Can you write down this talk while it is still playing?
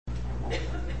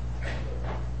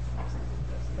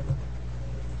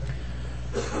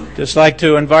Just like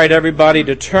to invite everybody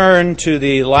to turn to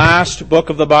the last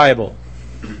book of the Bible.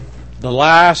 The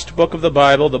last book of the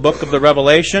Bible, the book of the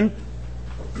Revelation.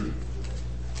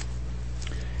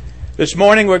 This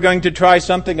morning we're going to try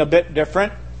something a bit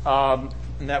different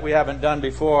that we haven't done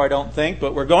before, I don't think.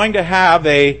 But we're going to have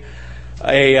an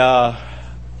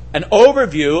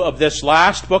overview of this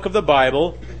last book of the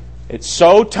Bible. It's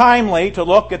so timely to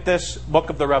look at this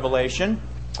book of the Revelation.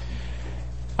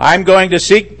 I'm going to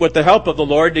seek, with the help of the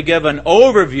Lord, to give an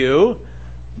overview,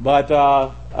 but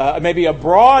maybe a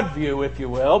broad view, if you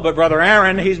will. But Brother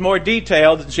Aaron, he's more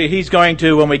detailed. See, he's going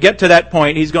to, when we get to that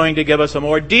point, he's going to give us a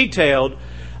more detailed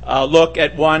look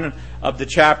at one of the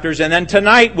chapters. And then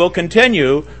tonight we'll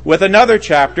continue with another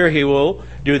chapter. He will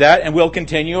do that, and we'll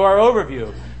continue our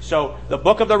overview. So the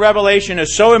book of the Revelation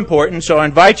is so important, so I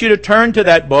invite you to turn to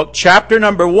that book. Chapter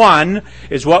number 1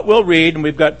 is what we'll read, and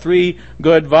we've got 3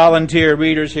 good volunteer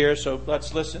readers here, so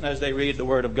let's listen as they read the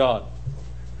Word of God.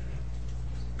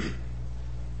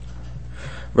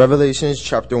 Revelation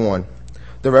chapter 1.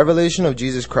 The revelation of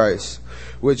Jesus Christ,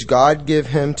 which God gave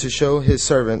him to show his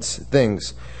servants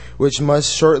things, which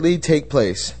must shortly take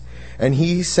place. And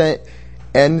he sent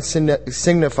and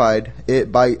signified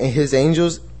it by his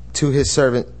angels to his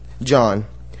servant John,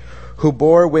 who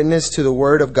bore witness to the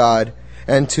word of God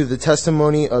and to the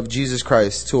testimony of Jesus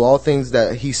Christ, to all things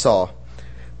that he saw.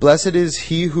 Blessed is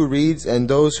he who reads and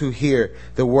those who hear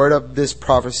the word of this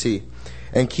prophecy,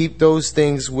 and keep those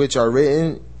things which are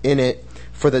written in it,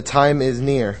 for the time is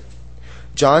near.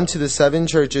 John, to the 7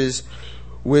 churches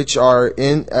which are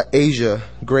in Asia,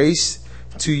 grace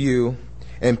to you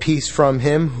and peace from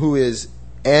him who is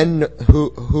and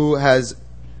who has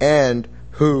and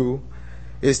who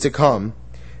is to come,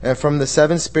 and from the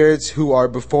 7 spirits who are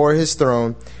before his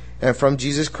throne, and from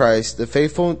Jesus Christ, the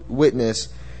faithful witness,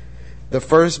 the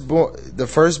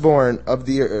firstborn of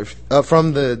the earth,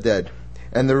 from the dead,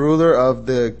 and the ruler of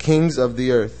the kings of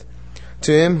the earth.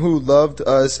 To him who loved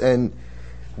us and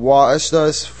washed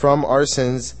us from our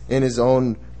sins in his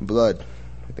own blood.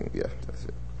 That's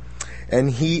it.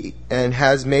 And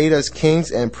has made us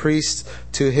kings and priests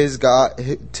to his God,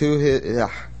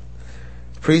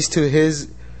 priest to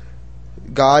his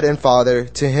God and Father.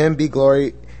 To him be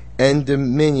glory and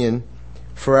dominion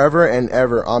forever and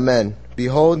ever. Amen.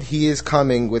 Behold, he is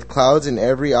coming with clouds, and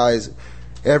every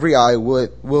eye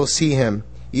will see him,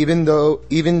 even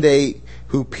they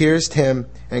who pierced him,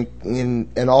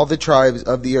 and all the tribes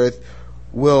of the earth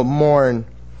will mourn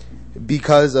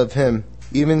because of him.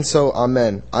 Even so,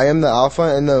 Amen. I am the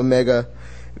Alpha and the Omega,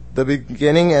 the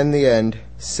beginning and the end,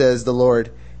 says the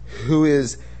Lord, who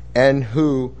is and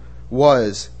who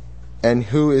was and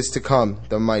who is to come,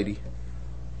 the mighty.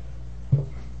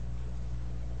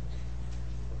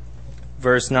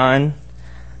 Verse 9.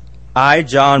 I,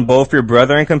 John, both your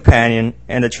brother and companion,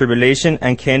 in the tribulation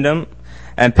and kingdom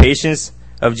and patience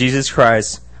of Jesus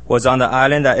Christ, was on the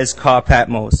island that is called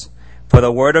Patmos, for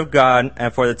the word of God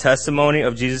and for the testimony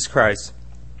of Jesus Christ.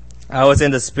 I was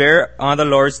in the Spirit on the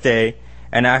Lord's day,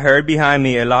 and I heard behind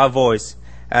me a loud voice,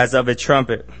 as of a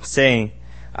trumpet, saying,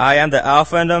 I am the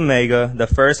Alpha and the Omega, the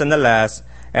first and the last,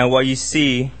 and what you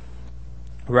see,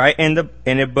 write in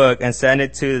a book and send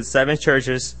it to the 7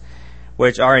 churches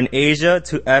which are in Asia,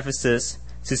 to Ephesus,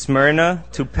 to Smyrna,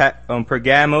 to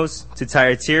Pergamos, to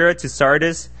Thyatira, to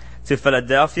Sardis, to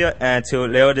Philadelphia, and to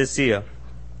Laodicea.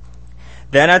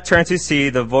 Then I turned to see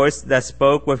the voice that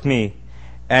spoke with me,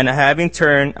 and having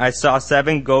turned, I saw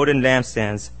 7 golden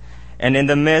lampstands, and in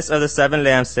the midst of the 7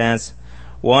 lampstands,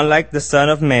 one like the Son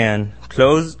of Man,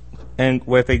 clothed and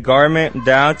with a garment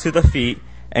down to the feet,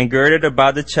 and girded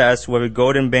about the chest with a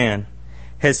golden band.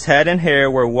 His head and hair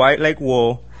were white like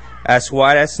wool, as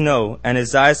white as snow, and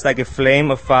his eyes like a flame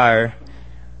of fire.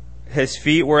 His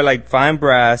feet were like fine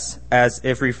brass, as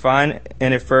if refined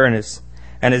in a furnace,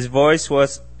 and his voice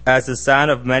was as the sound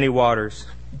of many waters.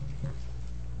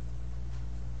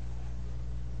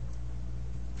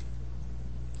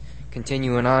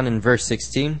 Continuing on in verse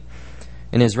 16.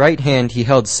 In his right hand he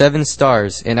held 7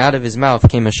 stars, and out of his mouth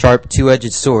came a sharp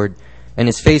 2-edged sword, and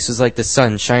his face was like the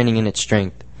sun shining in its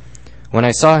strength. When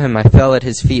I saw him, I fell at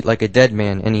his feet like a dead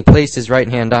man, and he placed his right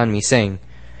hand on me, saying,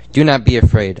 Do not be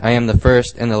afraid, I am the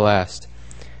first and the last,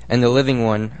 and the living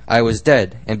one. I was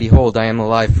dead, and behold, I am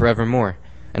alive forevermore,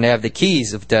 and I have the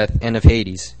keys of death and of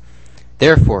Hades.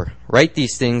 Therefore, write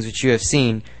these things which you have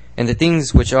seen, and the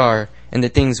things which are, and the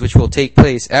things which will take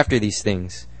place after these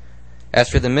things. As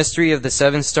for the mystery of the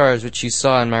 7 stars which you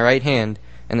saw in my right hand,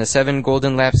 and the 7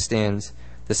 golden lampstands,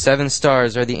 the 7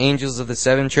 stars are the angels of the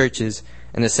 7 churches,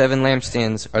 and the 7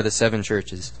 lampstands are the 7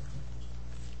 churches.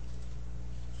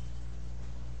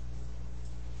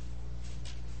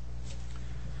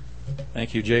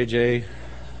 Thank you, J.J.,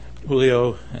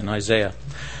 Julio, and Isaiah.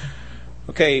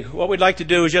 Okay, what we'd like to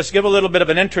do is just give a little bit of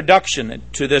an introduction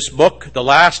to this book, the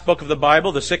last book of the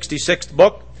Bible, the 66th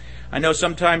book. I know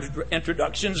sometimes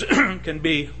introductions can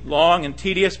be long and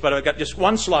tedious, but I've got just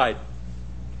one slide.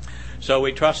 So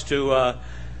we trust to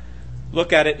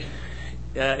look at it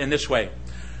in this way.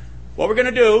 What we're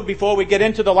going to do before we get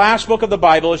into the last book of the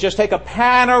Bible is just take a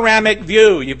panoramic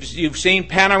view. You've seen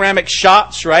panoramic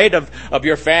shots, right, of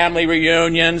your family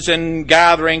reunions and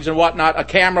gatherings and whatnot. A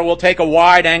camera will take a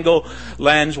wide-angle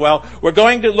lens. Well, we're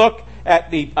going to look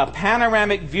at a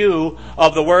panoramic view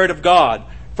of the Word of God.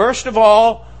 First of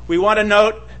all, we want to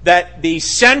note that the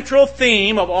central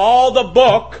theme of all the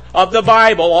book of the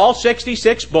Bible, all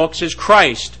 66 books, is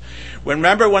Christ.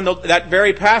 Remember when that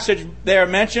very passage there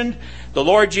mentioned, the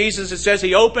Lord Jesus, it says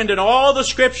He opened in all the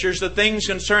Scriptures the things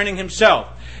concerning Himself.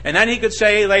 And then He could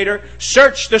say later,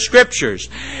 search the Scriptures,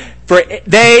 for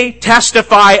they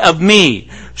testify of me.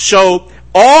 So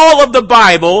all of the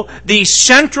Bible, the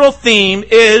central theme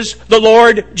is the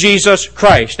Lord Jesus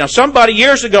Christ. Now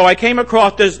years ago, I came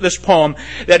across this poem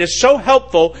that is so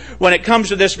helpful when it comes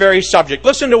to this very subject.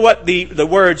 Listen to what the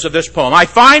words of this poem. I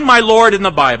find my Lord in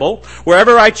the Bible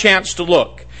wherever I chance to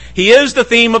look. He is the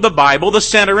theme of the Bible, the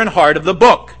center and heart of the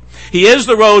book. He is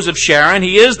the rose of Sharon.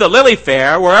 He is the lily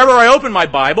fair. Wherever I open my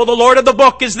Bible, the Lord of the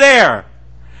book is there.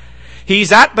 He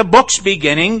at the book's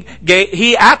beginning gave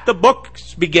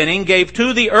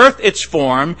to the earth its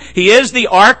form. He is the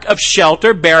ark of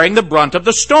shelter bearing the brunt of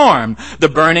the storm. The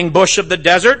burning bush of the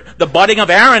desert, the budding of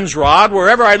Aaron's rod.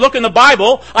 Wherever I look in the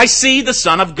Bible, I see the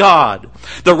Son of God.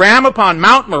 The ram upon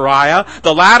Mount Moriah,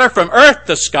 the ladder from earth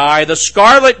to sky, the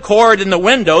scarlet cord in the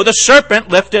window, the serpent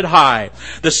lifted high.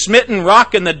 The smitten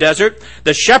rock in the desert,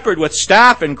 the shepherd with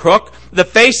staff and crook. The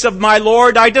face of my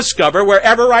Lord I discover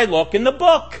wherever I look in the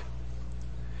book.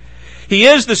 He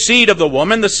is the seed of the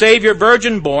woman, the Savior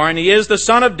virgin born. He is the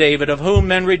Son of David, of whom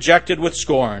men rejected with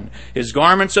scorn. His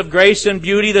garments of grace and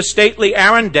beauty the stately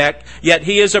Aaron deck, yet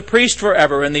He is a priest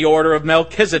forever in the order of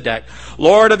Melchizedek.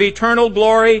 Lord of eternal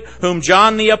glory, whom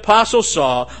John the Apostle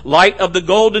saw, light of the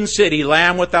golden city,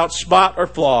 Lamb without spot or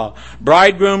flaw.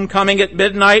 Bridegroom coming at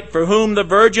midnight, for whom the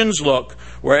virgins look.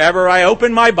 Wherever I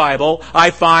open my Bible,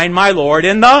 I find my Lord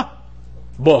in the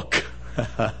book.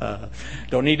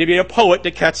 Don't need to be a poet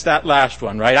to catch that last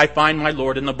one, right? I find my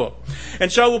Lord in the book.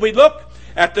 And so when we look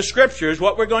at the Scriptures,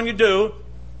 what we're going to do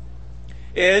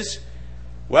is,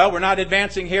 well, we're not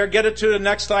advancing here. Get it to the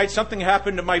next slide. Something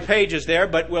happened to my pages there,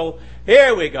 but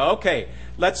here we go. Okay.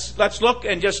 Let's look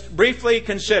and just briefly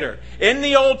consider. In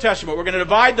the Old Testament, we're going to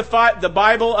divide the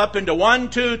Bible up into 1,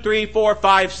 2, 3, 4,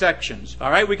 5 sections. All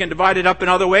right? We can divide it up in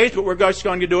other ways, but we're just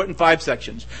going to do it in 5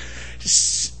 sections.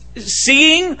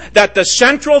 Seeing that the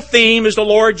central theme is the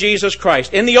Lord Jesus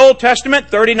Christ. In the Old Testament,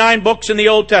 39 books in the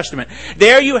Old Testament.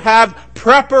 There you have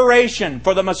preparation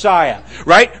for the Messiah,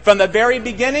 right? From the very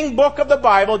beginning book of the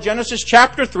Bible, Genesis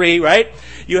chapter 3, right?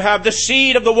 You have the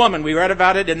seed of the woman. We read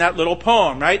about it in that little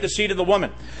poem, right? The seed of the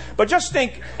woman. But just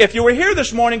think, if you were here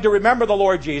this morning to remember the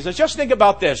Lord Jesus, just think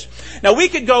about this. Now, we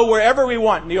could go wherever we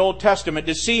want in the Old Testament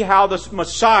to see how the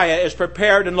Messiah is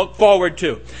prepared and looked forward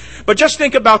to. But just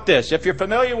think about this. If you're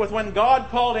familiar with when God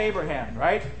called Abraham,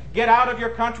 right? Get out of your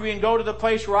country and go to the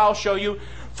place where I'll show you.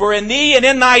 For in thee and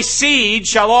in thy seed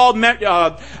shall all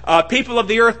people of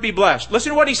the earth be blessed.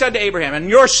 Listen to what He said to Abraham. In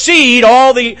your seed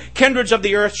all the kindreds of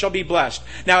the earth shall be blessed.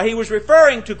 Now, He was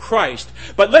referring to Christ.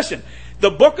 But listen, the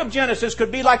book of Genesis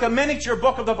could be like a miniature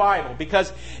book of the Bible,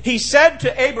 because He said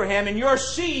to Abraham, in your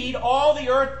seed all the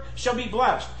earth shall be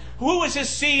blessed. Who was his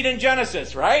seed in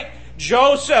Genesis, right?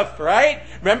 Joseph, right?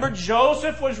 Remember,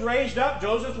 Joseph was raised up.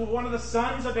 Joseph was one of the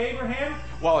sons of Abraham.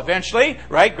 Well, eventually,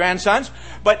 right? Grandsons.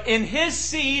 But in his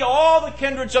seed, all the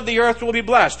kindreds of the earth will be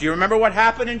blessed. Do you remember what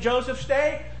happened in Joseph's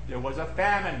day? There was a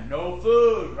famine, no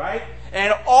food, right?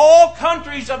 And all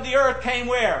countries of the earth came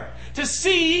where? To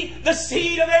see the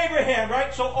seed of Abraham,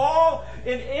 right? So all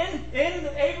in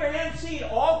Abraham's seed,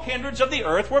 all kindreds of the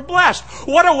earth were blessed.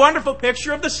 What a wonderful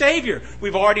picture of the Savior.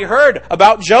 We've already heard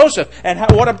about Joseph, and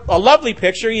what a lovely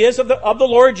picture he is of the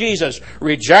Lord Jesus.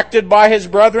 Rejected by his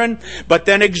brethren, but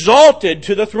then exalted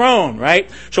to the throne,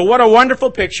 right? So what a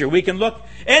wonderful picture. We can look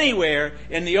anywhere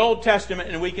in the Old Testament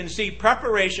and we can see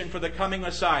preparation for the coming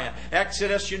Messiah.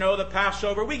 Exodus, the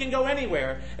Passover. We can go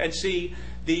anywhere and see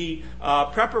the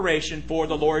preparation for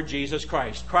the Lord Jesus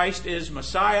Christ. Christ is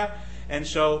Messiah, and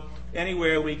so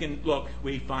anywhere we can look,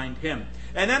 we find Him.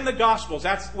 And then the Gospels,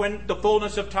 that's when the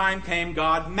fullness of time came,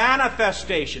 God.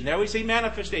 Manifestation. There we see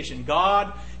manifestation.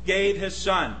 God gave His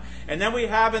Son. And then we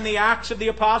have in the Acts of the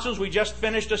Apostles, we just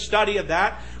finished a study of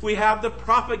that, we have the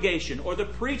propagation or the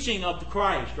preaching of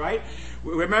Christ, right?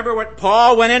 Remember what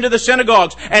Paul went into the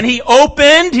synagogues and he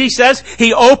opened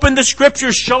the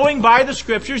Scriptures, showing by the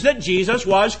Scriptures that Jesus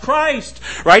was Christ,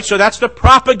 right? So that's the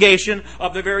propagation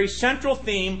of the very central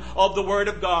theme of the Word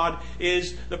of God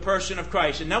is the person of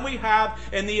Christ. And then we have,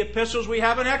 in the epistles, we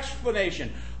have an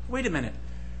explanation. Wait a minute.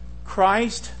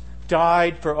 Christ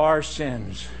died for our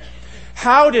sins.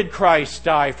 How did Christ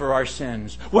die for our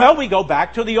sins? Well, we go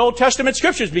back to the Old Testament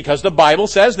Scriptures because the Bible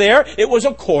says there it was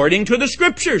according to the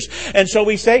Scriptures. And so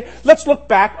we say, let's look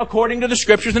back according to the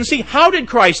Scriptures and see, how did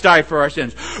Christ die for our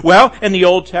sins? Well, in the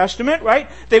Old Testament, right,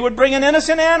 they would bring an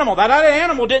innocent animal. That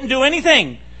animal didn't do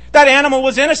anything. That animal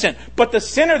was innocent. But the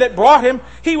sinner that brought him,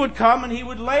 he would come and he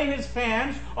would lay his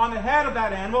hands on the head of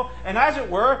that animal, and as it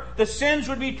were, the sins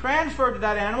would be transferred to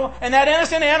that animal, and that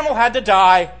innocent animal had to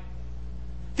die.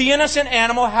 The innocent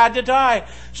animal had to die.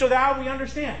 So now we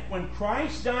understand. When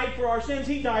Christ died for our sins,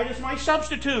 He died as my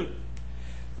substitute.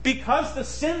 Because the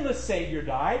sinless Savior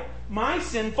died, my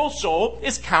sinful soul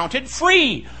is counted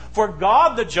free. For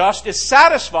God the just is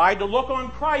satisfied to look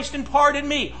on Christ and pardon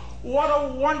me. What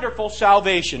a wonderful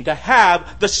salvation to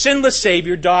have the sinless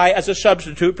Savior die as a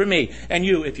substitute for me. And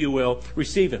you, if you will,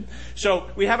 receive Him. So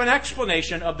we have an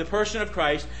explanation of the person of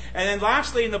Christ. And then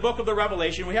lastly, in the book of the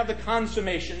Revelation, we have the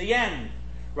consummation, the end.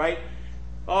 Right?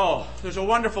 Oh, there's a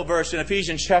wonderful verse in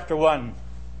Ephesians chapter 1,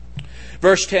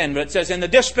 verse 10, but it says, in the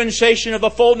dispensation of the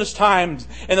fullness times,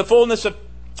 in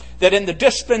the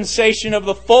dispensation of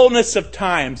the fullness of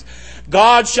times,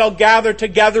 God shall gather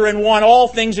together in one all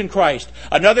things in Christ.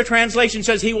 Another translation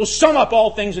says He will sum up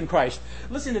all things in Christ.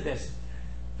 Listen to this.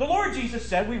 The Lord Jesus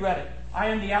said, we read it, I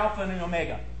am the Alpha and the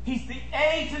Omega. He's the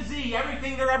A to Z,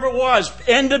 everything there ever was,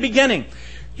 end to beginning.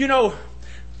 You know,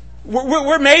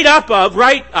 we're made up of,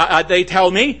 right, they tell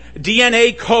me,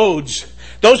 DNA codes.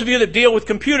 Those of you that deal with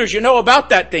computers, you know about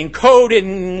that thing,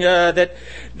 coding that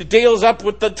deals up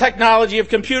with the technology of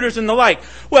computers and the like.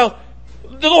 Well,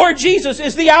 the Lord Jesus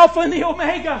is the Alpha and the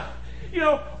Omega. You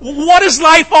know, what is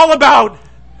life all about?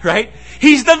 Right?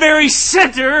 He's the very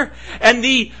center and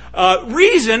the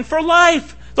reason for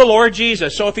life, the Lord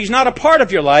Jesus. So if He's not a part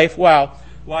of your life, well,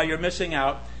 you're missing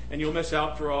out. And you'll miss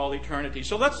out for all eternity.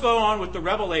 So let's go on with the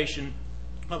revelation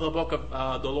of the book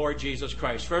of the Lord Jesus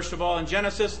Christ. First of all, in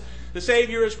Genesis, the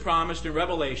Savior is promised. In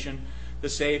Revelation, the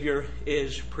Savior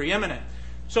is preeminent.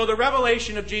 So the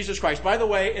revelation of Jesus Christ. By the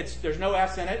way, there's no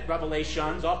S in it,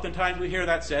 revelations. Oftentimes we hear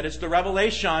that said. It's the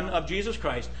revelation of Jesus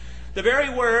Christ. The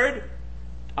very word,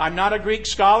 I'm not a Greek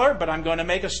scholar, but I'm going to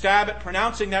make a stab at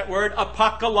pronouncing that word,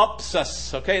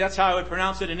 apocalypsis. Okay, that's how I would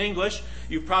pronounce it in English.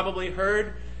 You've probably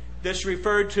heard this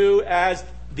referred to as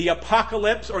the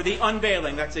apocalypse or the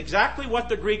unveiling. That's exactly what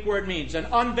the Greek word means. An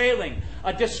unveiling,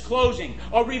 a disclosing,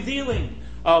 a revealing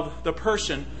of the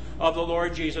person of the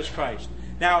Lord Jesus Christ.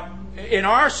 Now, in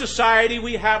our society,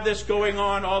 we have this going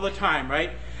on all the time,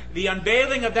 right? The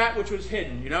unveiling of that which was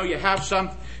hidden. You know, you have some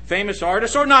famous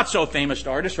artist or not so famous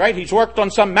artist, right? He's worked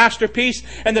on some masterpiece,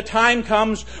 and the time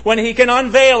comes when he can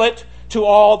unveil it to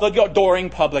all the adoring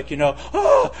public, you know.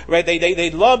 Oh, right?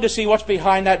 They'd love to see what's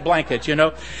behind that blanket, you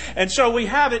know. And so we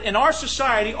have it in our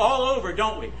society all over,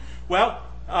 don't we? Well,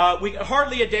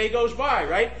 hardly a day goes by,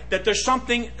 right, that there's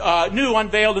something new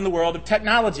unveiled in the world of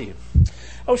technology.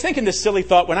 I was thinking this silly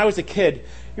thought when I was a kid.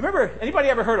 You remember, anybody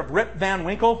ever heard of Rip Van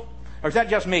Winkle? Or is that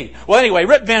just me? Well, anyway,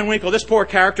 Rip Van Winkle, this poor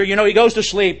character, you know, he goes to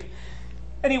sleep.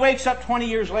 And he wakes up 20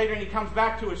 years later and he comes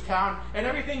back to his town and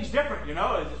everything's different, you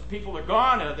know. People are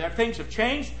gone, things have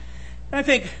changed. And I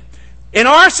think, in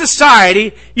our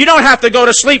society, you don't have to go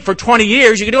to sleep for 20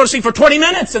 years. You can go to sleep for 20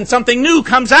 minutes and something new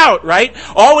comes out, right?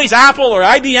 Always Apple or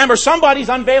IBM or somebody's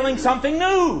unveiling something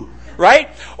new,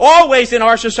 right? Always in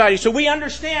our society. So we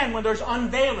understand when there's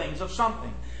unveilings of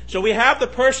something. So we have the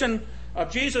person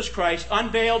of Jesus Christ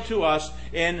unveiled to us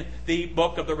in the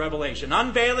book of the Revelation.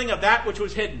 Unveiling of that which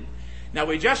was hidden. Now,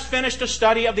 we just finished a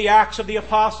study of the Acts of the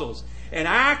Apostles. In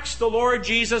Acts, the Lord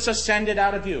Jesus ascended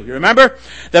out of view. You remember?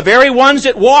 The very ones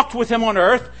that walked with Him on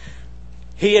earth,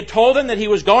 He had told them that He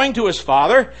was going to His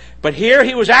Father, but here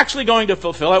He was actually going to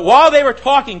fulfill it. While they were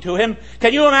talking to Him,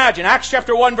 can you imagine? Acts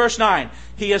chapter 1, verse 9.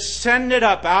 He ascended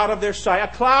up out of their sight.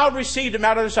 A cloud received Him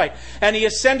out of their sight. And He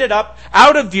ascended up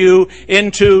out of view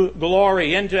into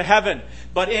glory, into heaven.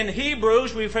 But in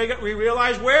Hebrews, we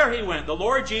realize where He went. The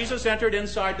Lord Jesus entered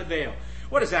inside the veil.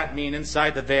 What does that mean,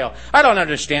 inside the veil? I don't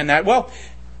understand that. Well,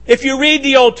 If you read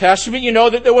the Old Testament, you know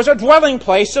that there was a dwelling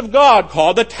place of God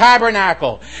called the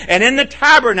tabernacle. And in the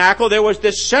tabernacle, there was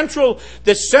this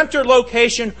center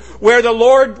location where the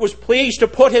Lord was pleased to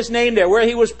put His name there, where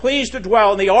He was pleased to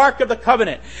dwell in the Ark of the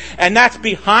Covenant. And that's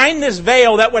behind this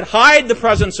veil that would hide the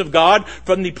presence of God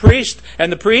from the priest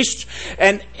and the priests.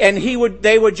 And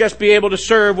they would just be able to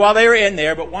serve while they were in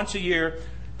there. But once a year,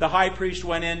 the high priest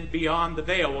went in beyond the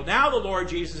veil. Well, now the Lord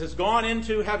Jesus has gone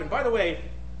into heaven. By the way,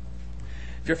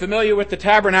 if you're familiar with the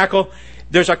tabernacle,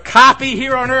 there's a copy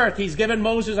here on earth. He's given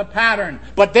Moses a pattern.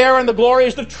 But there in the glory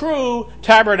is the true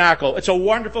tabernacle. It's a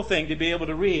wonderful thing to be able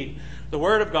to read the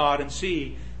Word of God and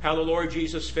see how the Lord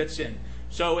Jesus fits in.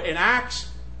 So in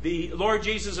Acts, the Lord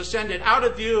Jesus ascended out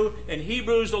of view. In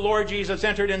Hebrews, the Lord Jesus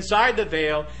entered inside the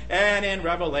veil. And in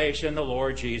Revelation, the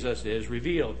Lord Jesus is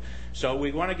revealed. So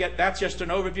we want to get, that's just an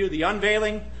overview, the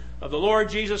unveiling of the Lord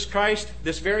Jesus Christ.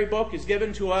 This very book is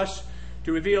given to us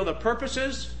to reveal the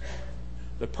purposes,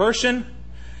 the person,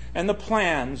 and the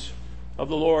plans of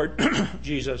the Lord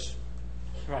Jesus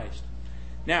Christ.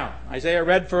 Now, Isaiah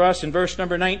read for us in verse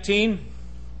number 19.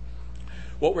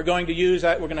 What we're going to use,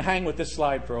 we're going to hang with this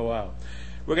slide for a while.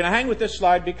 We're going to hang with this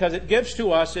slide because it gives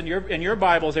to us in your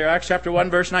Bibles there, Acts chapter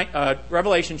 1,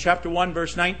 Revelation chapter 1,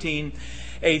 verse 19,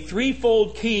 a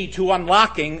threefold key to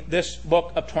unlocking this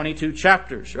book of 22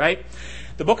 chapters, right?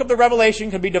 The book of the Revelation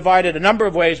can be divided a number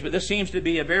of ways, but this seems to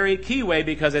be a very key way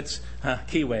because it's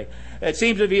It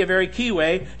seems to be a very key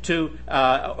way to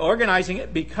organizing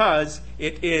it because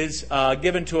it is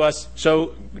given to us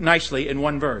so nicely in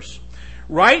one verse.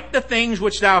 Write the things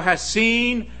which thou hast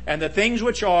seen, and the things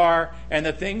which are, and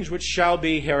the things which shall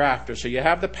be hereafter. So you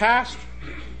have the past,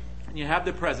 and you have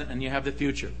the present, and you have the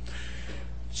future.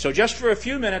 So just for a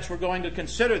few minutes, we're going to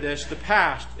consider this, the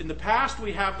past. In the past,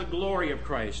 we have the glory of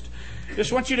Christ.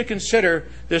 Just want you to consider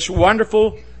this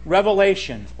wonderful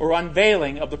revelation or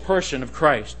unveiling of the person of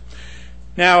Christ.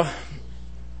 Now,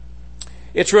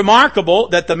 it's remarkable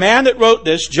that the man that wrote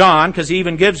this, John, because he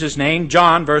even gives his name,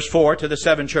 John, verse 4, to the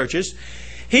 7 churches,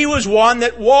 he was one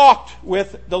that walked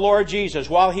with the Lord Jesus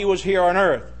while he was here on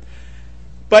earth.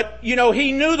 But,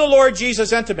 he knew the Lord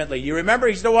Jesus intimately. You remember,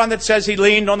 he's the one that says he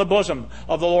leaned on the bosom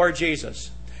of the Lord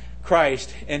Jesus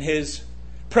Christ in his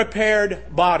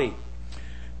prepared body.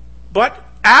 But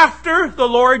after the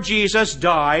Lord Jesus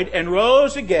died and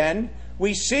rose again,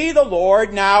 we see the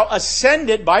Lord now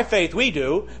ascended by faith. We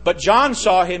do, but John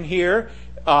saw him here,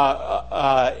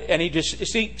 and he just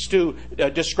seeks to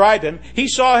describe him. He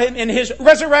saw him in his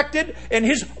resurrected, in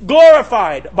his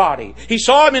glorified body. He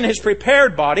saw him in his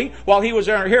prepared body while he was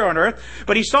here on earth,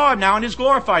 but he saw him now in his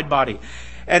glorified body.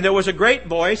 And there was a great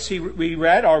voice, we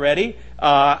read already,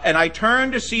 and I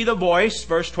turned to see the voice,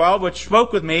 verse 12, which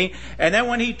spoke with me. And then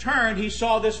when he turned, he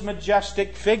saw this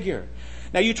majestic figure.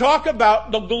 Now you talk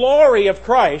about the glory of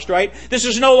Christ, right? This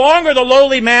is no longer the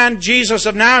lowly man, Jesus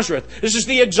of Nazareth. This is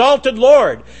the exalted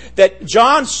Lord that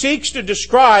John seeks to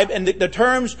describe, and the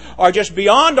terms are just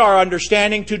beyond our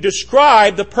understanding, to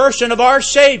describe the person of our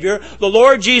Savior, the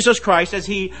Lord Jesus Christ, as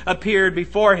He appeared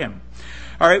before him.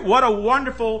 All right, what a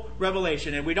wonderful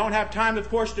revelation. And we don't have time, of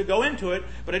course, to go into it,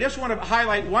 but I just want to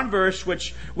highlight one verse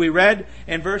which we read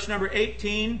in verse number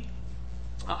 18.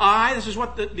 This is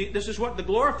what the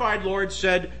glorified Lord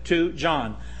said to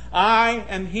John. I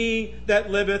am he that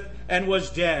liveth and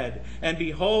was dead, and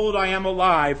behold, I am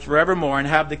alive forevermore, and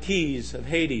have the keys of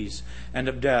Hades and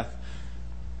of death.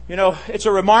 It's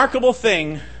a remarkable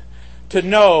thing to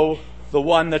know the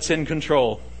one that's in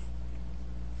control.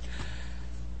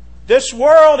 This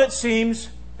world, it seems,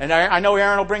 and I know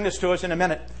Aaron will bring this to us in a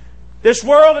minute, this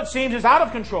world, it seems, is out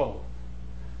of control.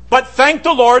 But thank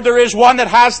the Lord, there is one that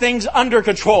has things under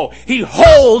control. He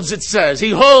holds, it says,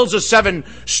 he holds the 7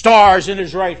 stars in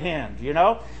his right hand,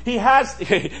 He has,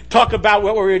 talk about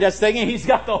what we were just thinking, he's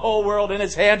got the whole world in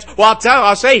his hands. Well,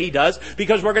 I'll say he does,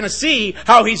 because we're going to see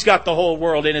how he's got the whole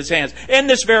world in his hands in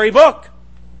this very book.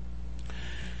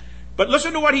 But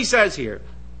listen to what he says here.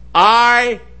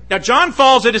 Now John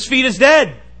falls at his feet as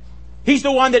dead. He's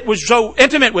the one that was so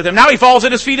intimate with him. Now he falls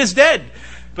at his feet as dead.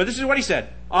 But this is what he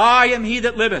said. I am he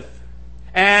that liveth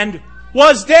and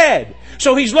was dead.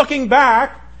 So he's looking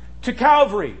back to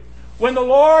Calvary, when the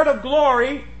Lord of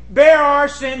glory bare our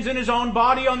sins in his own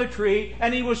body on the tree,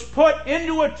 and he was put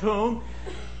into a tomb.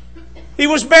 He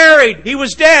was buried. He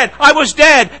was dead. I was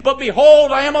dead. But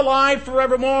behold, I am alive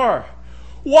forevermore.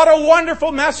 What a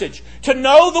wonderful message. To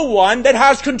know the one that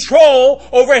has control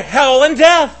over hell and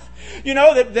death.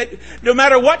 that no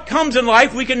matter what comes in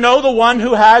life, we can know the one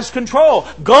who has control.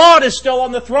 God is still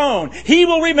on the throne. He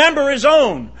will remember His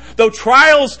own. Though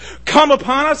trials come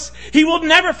upon us, He will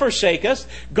never forsake us.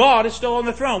 God is still on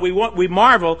the throne. We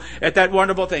marvel at that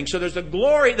wonderful thing. So there's the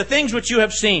glory, the things which you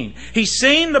have seen. He's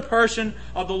seen the person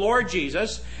of the Lord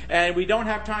Jesus, and we don't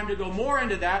have time to go more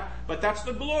into that, but that's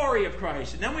the glory of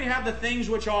Christ. And then we have the things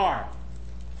which are.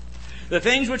 The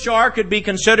things which are could be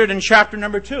considered in chapter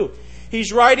number 2.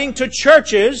 He's writing to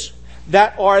churches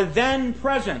that are then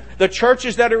present. The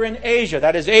churches that are in Asia,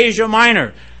 that is Asia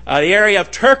Minor, the area of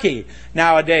Turkey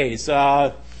nowadays.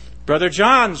 Brother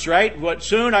John's, right? What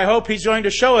soon I hope he's going to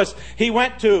show us. He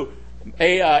went to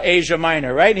Asia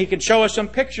Minor, right? And he can show us some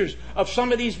pictures of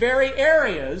some of these very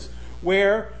areas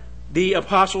where the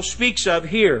apostle speaks of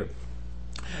here.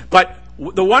 But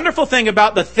the wonderful thing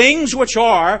about the things which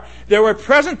are, there were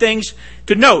present things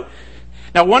to note.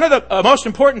 Now, one of the most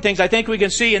important things I think we can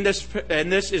see in this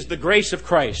is the grace of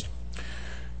Christ.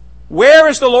 Where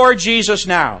is the Lord Jesus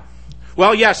now?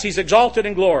 Well, yes, He's exalted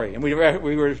in glory. And we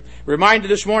were reminded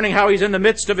this morning how He's in the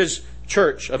midst of His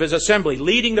church, of His assembly,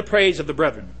 leading the praise of the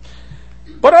brethren.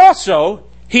 But also,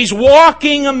 He's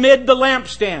walking amid the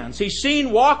lampstands. He's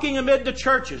seen walking amid the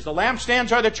churches. The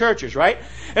lampstands are the churches, right?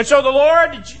 And so the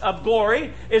Lord of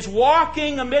glory is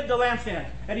walking amid the lampstands.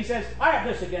 And He says, I have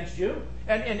this against you.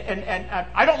 And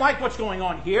I don't like what's going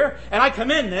on here. And I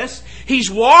commend this.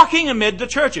 He's walking amid the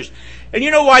churches. And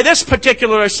you know why this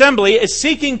particular assembly is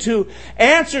seeking to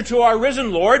answer to our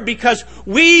risen Lord? Because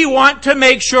we want to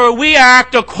make sure we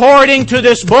act according to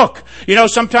this book. You know,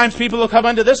 sometimes people will come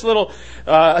into this little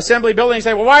assembly building and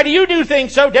say, well, why do you do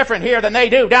things so different here than they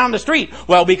do down the street?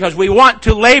 Well, because we want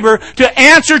to labor to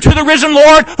answer to the risen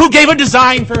Lord who gave a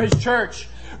design for His church.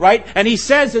 Right? And He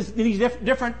says in these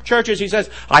different churches, He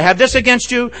says, I have this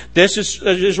against you, this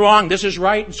is wrong, this is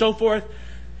right, and so forth.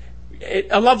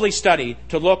 A lovely study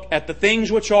to look at the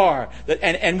things which are.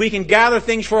 And we can gather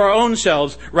things for our own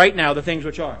selves right now, the things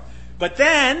which are. But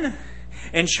then,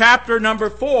 in chapter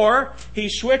number 4, he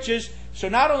switches. So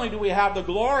not only do we have the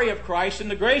glory of Christ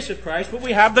and the grace of Christ, but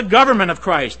we have the government of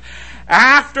Christ.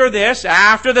 After this,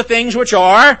 after the things which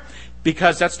are,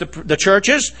 because that's the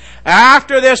churches.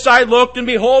 After this I looked, and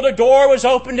behold, a door was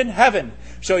opened in heaven.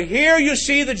 So here you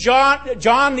see the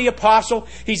John the Apostle.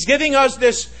 He's giving us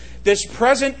this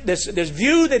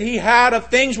view that he had of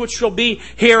things which shall be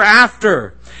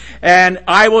hereafter. And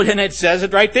it says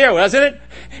it right there, doesn't it?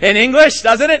 In English,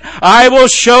 doesn't it? I will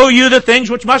show you the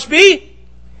things which must be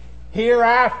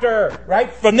hereafter.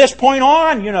 Right? From this point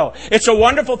on, It's a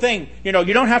wonderful thing. You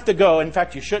don't have to go. In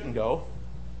fact, you shouldn't go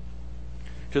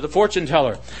to the fortune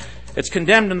teller. It's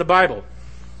condemned in the Bible.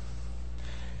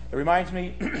 It reminds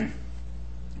me,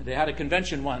 they had a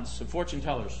convention once of fortune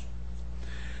tellers.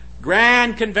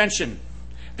 Grand convention.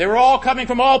 They were all coming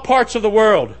from all parts of the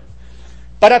world.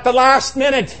 But at the last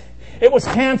minute, it was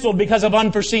canceled because of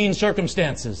unforeseen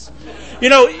circumstances.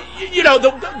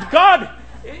 God,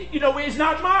 is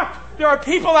not mocked. There are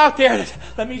people out there that,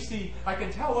 let me see, I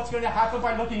can tell what's going to happen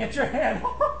by looking at your hand.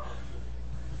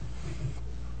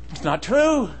 It's not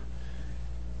true.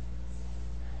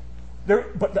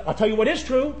 But I'll tell you what is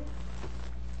true.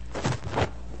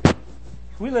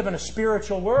 We live in a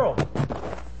spiritual world.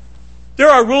 There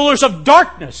are rulers of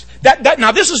darkness.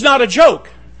 Now, this is not a joke.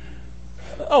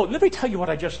 Oh, let me tell you what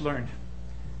I just learned.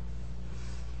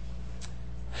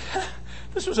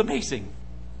 This was amazing.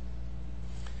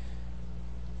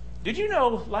 Did you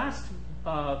know last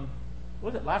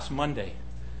Monday,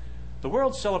 the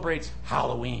world celebrates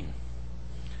Halloween?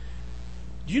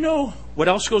 Do you know what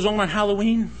else goes on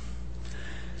Halloween?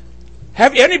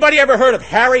 Have anybody ever heard of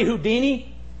Harry Houdini?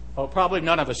 Oh, probably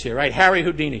none of us here, right? Harry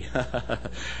Houdini.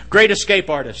 Great escape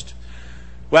artist.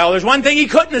 Well, there's one thing he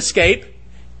couldn't escape,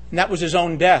 and that was his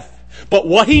own death. But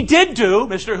what he did do,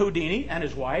 Mr. Houdini and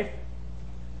his wife,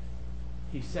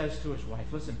 he says to his wife,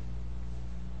 listen,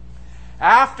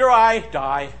 after I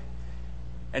die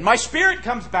and my spirit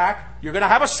comes back, you're going to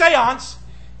have a seance.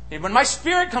 And when my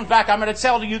spirit comes back, I'm going to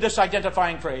tell you this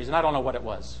identifying phrase. And I don't know what it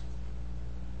was.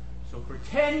 So for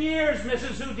 10 years,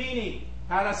 Mrs. Houdini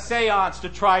had a seance to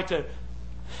try to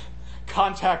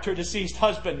contact her deceased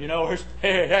husband.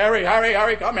 Hey, Harry,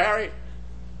 come, Harry.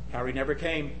 Harry never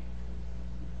came.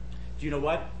 Do you know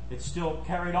what? It's still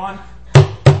carried on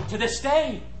to this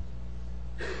day.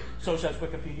 So says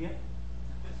Wikipedia.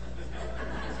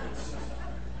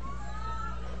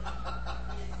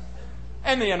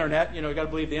 And the internet. You got to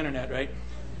believe the internet, right?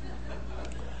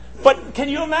 But can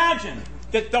you imagine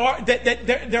that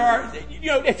there are,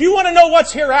 if you want to know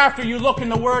what's hereafter, you look in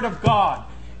the Word of God.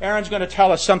 Aaron's going to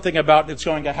tell us something about that's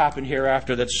going to happen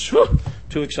hereafter that's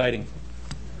too exciting.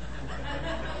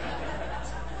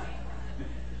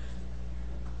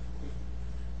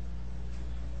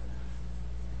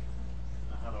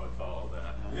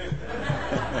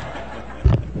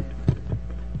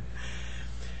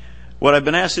 What I've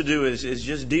been asked to do is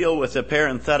just deal with a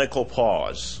parenthetical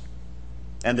pause.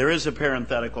 And there is a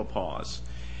parenthetical pause.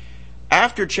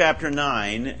 After chapter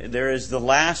 9, there is the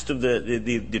last of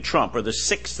the trump, or the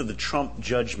sixth of the trump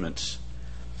judgments.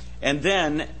 And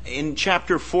then in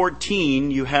chapter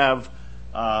 14, you have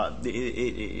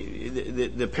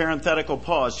the parenthetical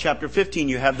pause. Chapter 15,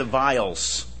 you have the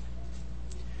vials.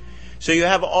 So you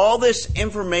have all this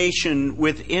information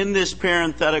within this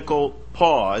parenthetical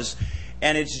pause,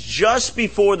 and it's just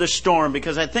before the storm,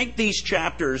 because I think these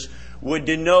chapters would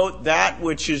denote that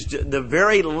which is the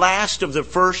very last of the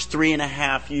first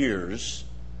 3.5 years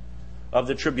of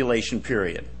the tribulation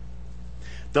period.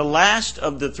 The last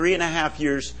of the 3.5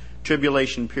 years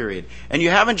tribulation period. And you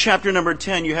have in chapter number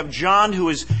 10, you have John who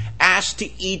is asked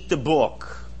to eat the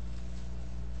book.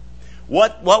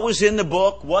 What was in the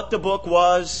book, what the book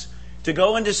was, to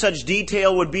go into such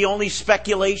detail would be only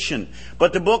speculation.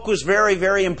 But the book was very,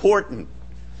 very important.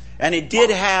 And it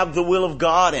did have the will of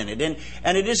God in it.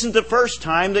 And it isn't the first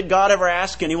time that God ever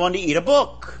asked anyone to eat a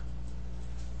book.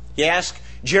 He asked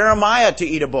Jeremiah to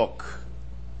eat a book.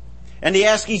 And he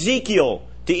asked Ezekiel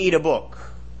to eat a book.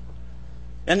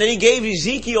 And then he gave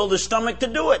Ezekiel the stomach to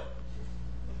do it.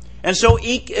 And so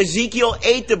Ezekiel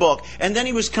ate the book. And then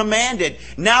he was commanded,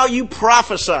 now you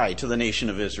prophesy to the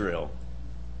nation of Israel.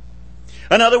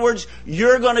 In other words,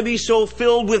 you're going to be so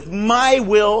filled with my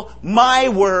will, my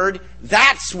word,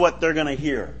 that's what they're going to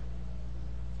hear.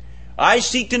 I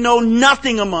seek to know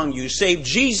nothing among you save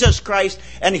Jesus Christ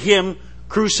and Him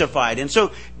crucified. And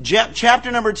so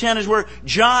chapter number 10 is where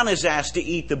John is asked to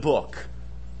eat the book.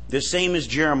 The same as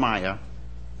Jeremiah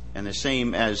and the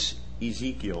same as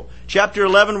Ezekiel. Chapter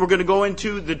 11, we're going to go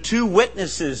into the two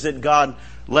witnesses that God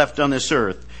left on this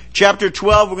earth. Chapter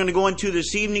 12, we're going to go into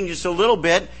this evening just a little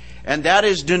bit. And that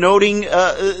is denoting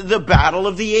the battle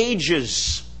of the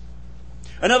ages.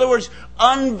 In other words,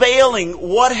 unveiling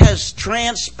what has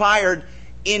transpired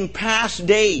in past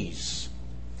days.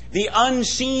 The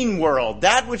unseen world,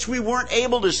 that which we weren't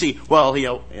able to see. Well, He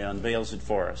unveils it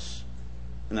for us.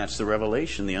 And that's the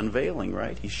revelation, the unveiling,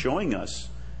 right? He's showing us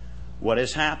what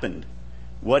has happened,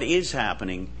 what is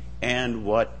happening, and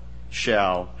what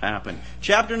shall happen.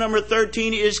 Chapter number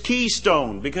 13 is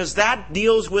keystone, because that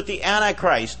deals with the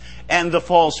Antichrist and the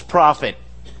false prophet.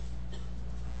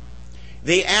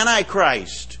 The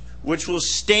Antichrist, which will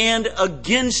stand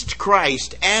against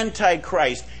Christ,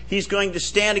 Antichrist. He's going to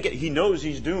stand against. He knows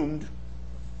he's doomed.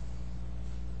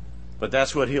 But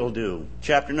that's what he'll do.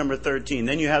 Chapter number 13.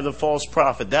 Then you have the false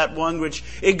prophet, that one which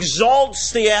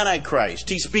exalts the Antichrist.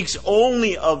 He speaks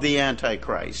only of the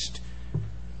Antichrist.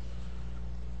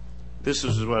 This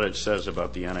is what it says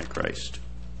about the Antichrist.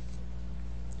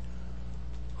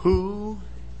 Who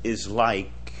is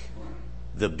like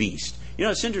the beast? You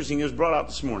know, it's interesting. It was brought out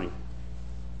this morning.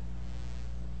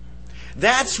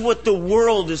 That's what the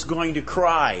world is going to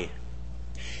cry.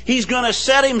 He's going to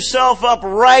set himself up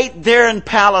right there in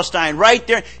Palestine, right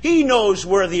there. He knows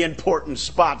where the important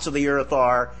spots of the earth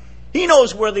are. He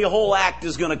knows where the whole act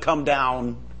is going to come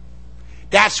down.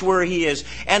 That's where he is.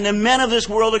 And the men of this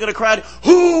world are going to cry,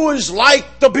 who is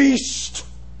like the beast?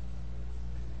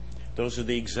 Those are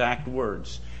the exact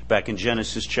words back in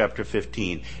Genesis chapter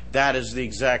 15. That is the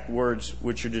exact words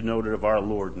which are denoted of our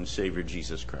Lord and Savior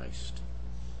Jesus Christ.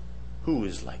 Who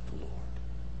is like the Lord?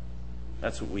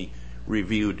 That's what we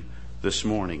reviewed this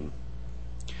morning.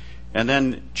 And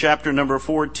then chapter number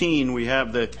 14, we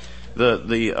have the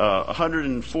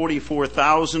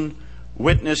 144,000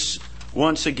 witness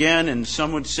once again, and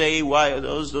some would say, why are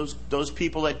those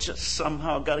people that just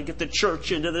somehow got to get the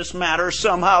church into this matter?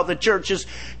 Somehow the church is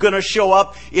going to show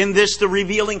up in this, the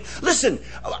revealing. Listen,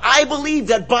 I believe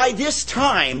that by this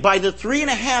time, by the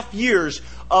 3.5 years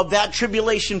of that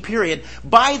tribulation period,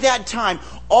 by that time,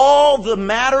 all the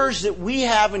matters that we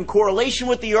have in correlation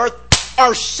with the earth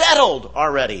are settled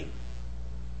already.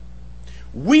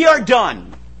 We are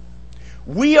done.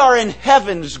 We are in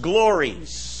heaven's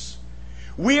glories.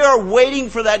 We are waiting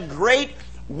for that great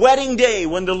wedding day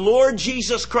when the Lord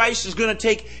Jesus Christ is going to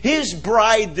take His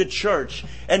bride, the church,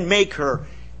 and make her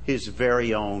His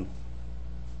very own.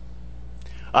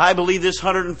 I believe this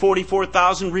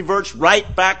 144,000 reverts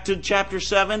right back to chapter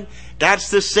 7.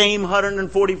 That's the same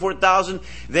 144,000.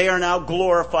 They are now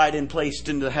glorified and placed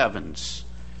into the heavens.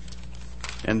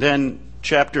 And then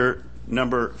chapter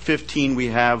number 15, we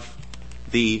have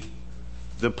the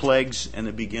plagues and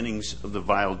the beginnings of the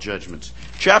vile judgments.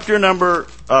 Chapter number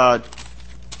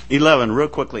 11, real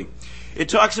quickly. It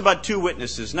talks about two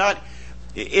witnesses.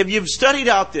 If you've studied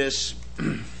out this,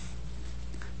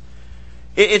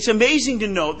 it's amazing to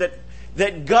note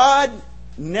that God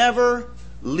never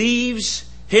leaves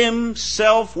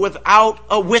himself without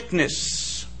a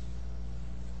witness.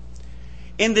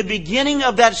 In the beginning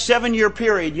of that 7-year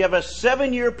period, you have a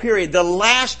 7-year period, the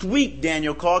last week,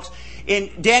 Daniel Cox,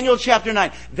 in Daniel chapter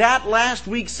 9. That last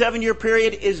week, 7-year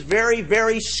period is very,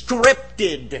 very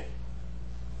scripted.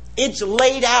 It's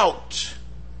laid out.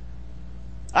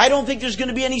 I don't think there's going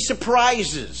to be any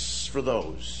surprises for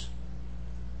those.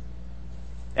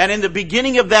 And in the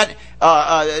beginning of that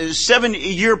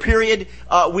 7-year period,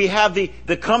 we have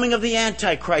the coming of the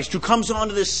Antichrist, who comes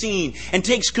onto the scene and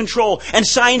takes control and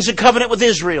signs a covenant with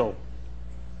Israel.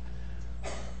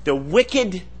 The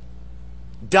wicked,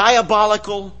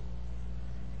 diabolical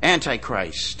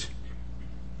Antichrist.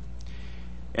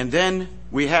 And then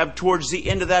we have, towards the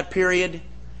end of that period,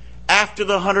 after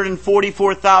the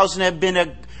 144,000 have been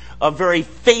a very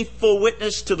faithful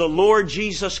witness to the Lord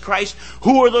Jesus Christ.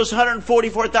 Who are those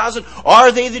 144,000?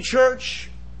 Are they the church?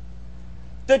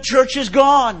 The church is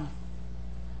gone.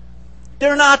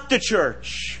 They're not the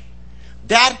church.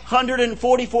 That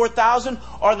 144,000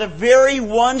 are the very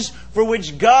ones for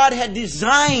which God had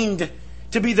designed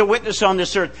to be the witness on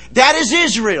this earth. That is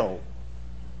Israel.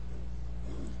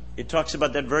 It talks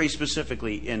about that very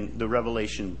specifically in the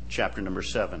Revelation chapter number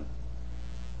 7.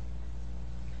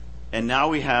 And now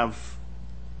we have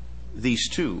these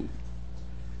two.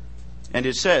 And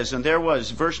it says, and there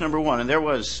was, verse number 1, and there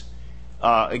was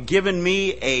given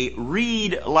me a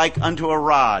reed like unto a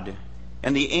rod.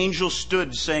 And the angel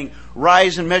stood, saying,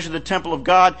 Rise and measure the temple of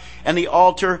God, and the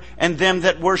altar, and them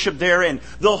that worship therein.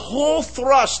 The whole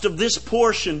thrust of this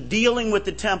portion dealing with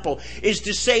the temple is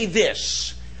to say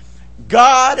this: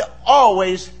 God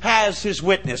always has His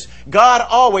witness. God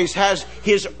always has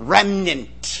His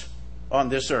remnant on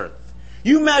this earth.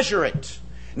 You measure it,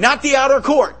 not the outer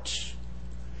court,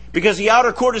 because the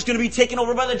outer court is going to be taken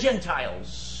over by the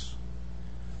Gentiles.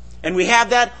 And we have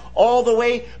that all the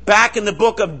way back in the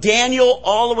book of Daniel,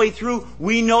 all the way through.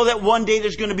 We know that one day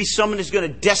there's going to be someone who's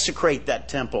going to desecrate that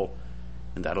temple,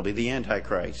 and that'll be the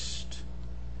Antichrist.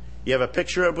 You have a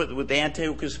picture of it with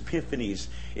Antiochus Epiphanes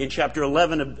in chapter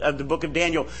 11 of the book of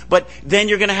Daniel. But then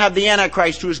you're going to have the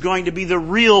Antichrist, who is going to be the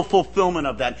real fulfillment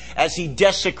of that as he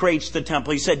desecrates the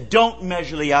temple. He said, don't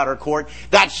measure the outer court.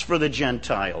 That's for the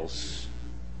Gentiles.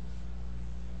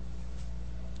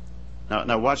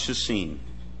 Now watch this scene.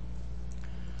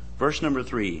 Verse number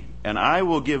 3. And I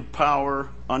will give power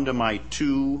unto my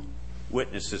 2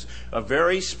 witnesses. A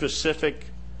very specific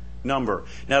number.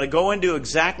 Now, to go into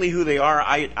exactly who they are,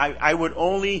 I would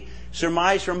only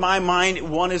surmise from my mind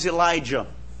one is Elijah.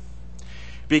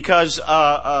 Because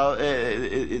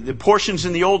the portions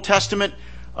in the Old Testament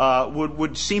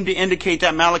would seem to indicate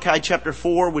that. Malachi chapter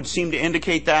 4 would seem to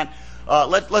indicate that.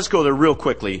 Let's go there real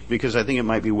quickly, because I think it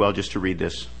might be well just to read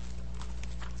this.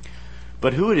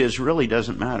 But who it is really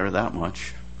doesn't matter that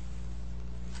much.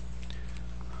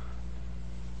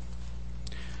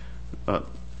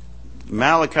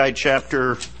 Malachi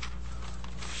chapter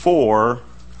 4,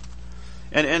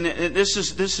 and this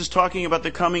is talking about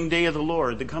the coming day of the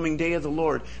Lord, the coming day of the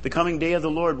Lord, the coming day of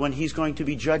the Lord when He's going to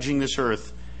be judging this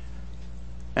earth.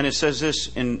 And it says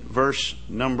this in verse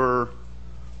number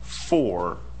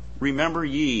 4: Remember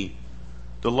ye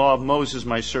the law of Moses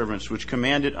my servants, which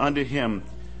commanded unto him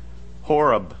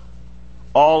Horeb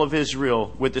all of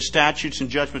Israel with the statutes and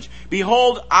judgments.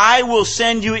 Behold, I will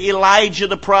send you Elijah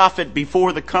the prophet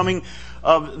before the coming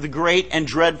of the great and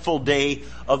dreadful day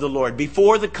of the Lord.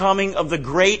 Before the coming of the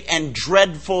great and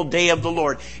dreadful day of the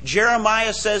Lord.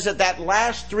 Jeremiah says that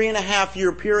last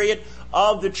 3.5-year period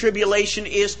of the tribulation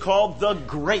is called the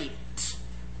Great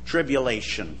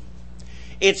Tribulation.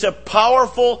 It's a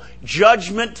powerful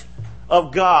judgment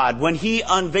of God when He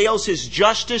unveils His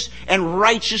justice and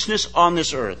righteousness on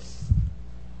this earth.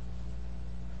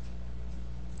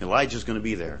 Elijah's going to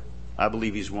be there. I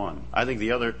believe he's one. I think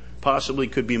the other possibly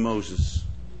could be Moses,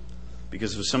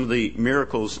 because of some of the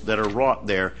miracles that are wrought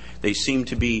there. They seem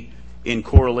to be in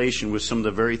correlation with some of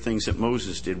the very things that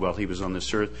Moses did while he was on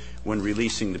this earth when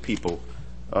releasing the people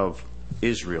of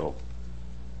Israel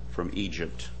from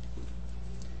Egypt.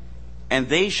 And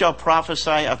they shall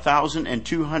prophesy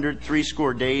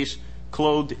 1,260 days,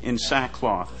 clothed in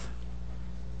sackcloth.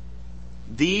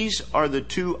 These are the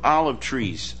 2 olive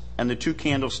trees and the 2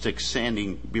 candlesticks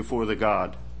standing before the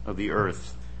God of the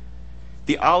earth.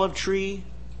 The olive tree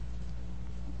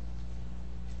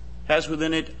has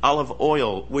within it olive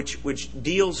oil, which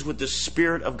deals with the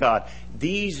Spirit of God.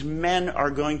 These men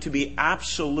are going to be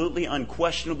absolutely,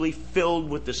 unquestionably filled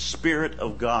with the Spirit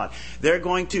of God. They're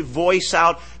going to voice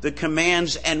out the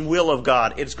commands and will of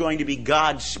God. It's going to be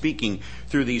God speaking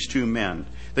through these 2 men.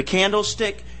 The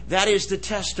candlestick, that is the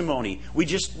testimony. We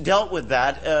just dealt with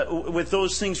that, with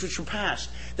those things which were past.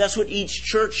 That's what each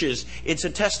church is. It's a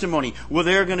testimony. Well,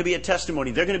 they're going to be a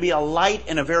testimony. They're going to be a light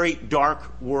in a very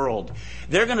dark world.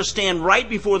 They're going to stand right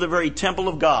before the very temple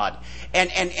of God. And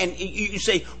you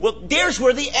say, well, there's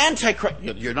where the Antichrist...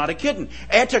 You're not kidding.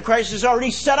 Antichrist has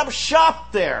already set up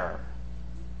shop there.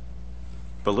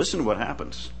 But listen to what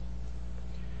happens.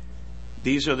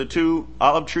 These are the two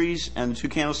olive trees and the two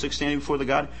candlesticks standing before the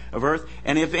God of earth.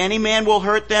 And if any man will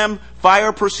hurt them,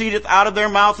 fire proceedeth out of their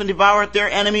mouth and devoureth their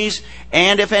enemies.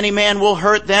 And if any man will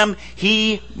hurt them,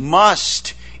 he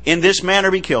must in this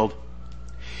manner be killed.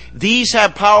 These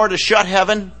have power to shut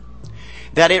heaven,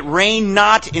 that it rain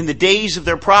not in the days of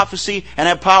their prophecy, and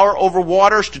have power over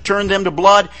waters to turn them to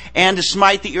blood, and to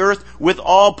smite the earth with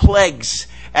all plagues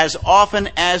as often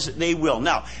as they will.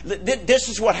 Now, this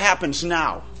is what happens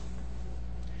now.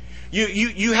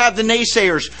 You have the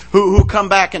naysayers who come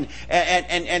back and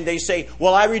they say,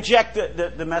 well, I reject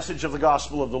the message of the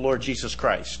gospel of the Lord Jesus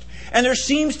Christ. And there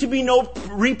seems to be no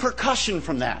repercussion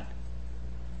from that.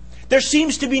 There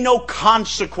seems to be no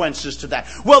consequences to that.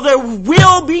 Well, there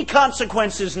will be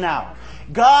consequences now.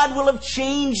 God will have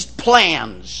changed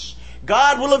plans.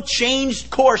 God will have changed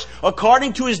course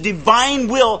according to His divine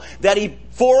will that He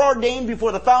foreordained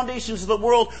before the foundations of the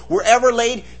world were ever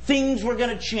laid. Things were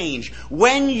going to change.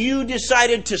 When you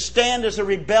decided to stand as a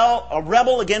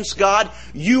rebel against God,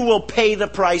 you will pay the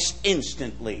price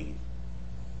instantly.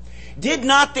 Did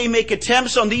not they make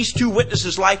attempts on these two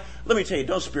witnesses' life? Let me tell you,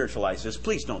 don't spiritualize this.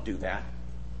 Please don't do that.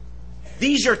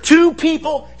 These are two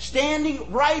people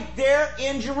standing right there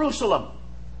in Jerusalem.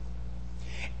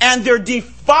 And they're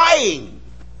defying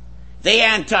the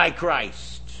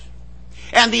Antichrist.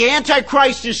 And the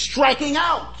Antichrist is striking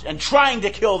out and trying to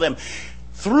kill them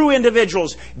through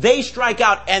individuals. They strike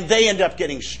out and they end up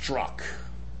getting struck.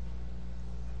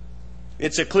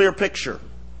 It's a clear picture.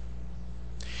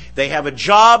 They have a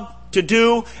job to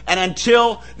do, and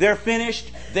until they're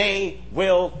finished, they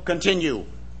will continue.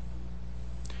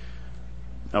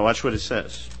 Now watch what it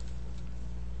says.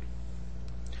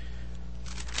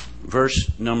 Verse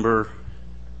number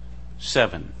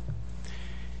 7.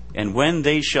 And when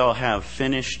they shall have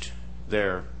finished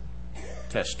their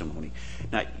testimony.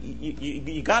 Now,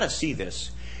 you got to see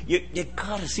this. You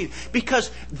got to see it. Because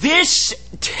this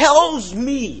tells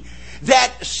me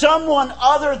that someone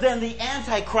other than the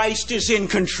Antichrist is in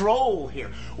control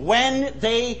here. When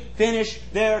they finish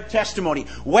their testimony,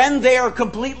 when they are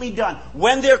completely done,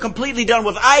 when they're completely done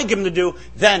with what I give them to do,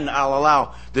 then I'll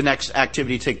allow the next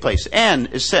activity to take place. And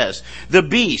it says, the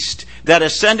beast that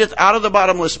ascendeth out of the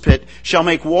bottomless pit shall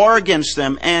make war against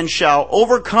them and shall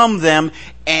overcome them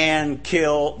and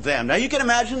kill them. Now you can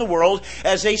imagine the world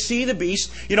as they see the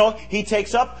beast. You know, he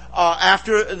takes up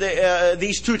after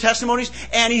these two testimonies,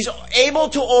 and he's able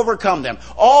to overcome them.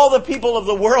 All the people of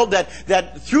the world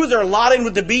that through their lotting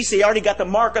with the beast, they already got the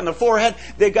mark on the forehead.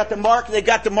 They've got the mark. They've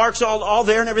got the marks all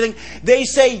there and everything. They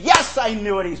say, yes, I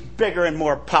knew it. He's bigger and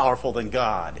more powerful than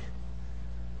God.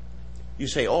 You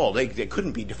say, oh, they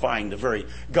couldn't be defying the very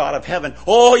God of heaven.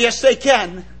 Oh, yes, they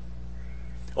can.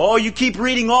 Oh, you keep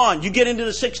reading on. You get into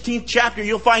the 16th chapter,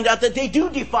 you'll find out that they do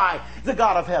defy the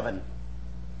God of heaven.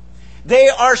 They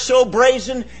are so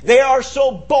brazen, they are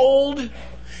so bold,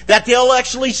 that they'll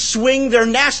actually swing their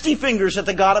nasty fingers at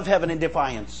the God of heaven in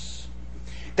defiance.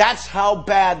 That's how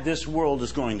bad this world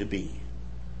is going to be.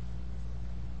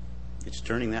 It's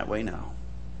turning that way now.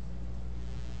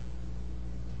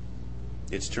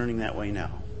 It's turning that way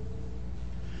now.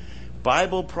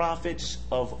 Bible prophets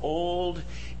of old,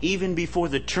 even before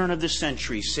the turn of the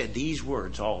century, said these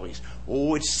words always.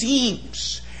 Oh, it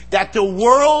seems that the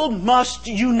world must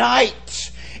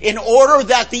unite in order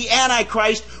that the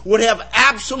Antichrist would have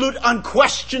absolute,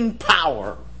 unquestioned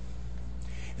power.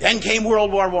 Then came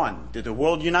World War I. Did the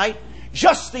world unite?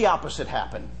 Just the opposite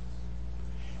happened.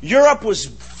 Europe was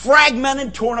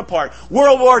fragmented, torn apart.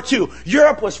 World War II,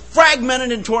 Europe was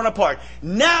fragmented and torn apart.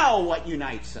 Now what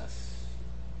unites us?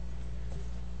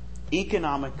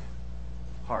 Economic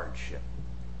hardship.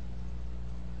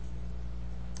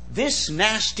 This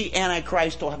nasty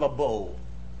Antichrist will have a bow,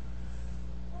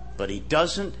 but he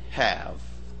doesn't have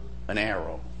an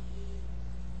arrow.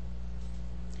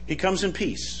 He comes in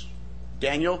peace.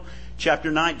 Daniel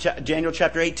chapter 9, Daniel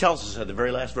chapter 8 tells us at the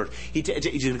very last verse. He's going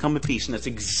to come in peace, and that's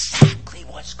exactly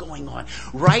what's going on.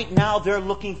 Right now they're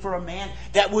looking for a man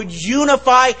that would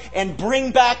unify and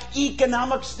bring back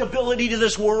economic stability to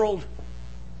this world.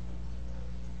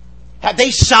 Have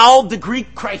they solved the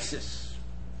Greek crisis?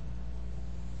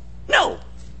 No,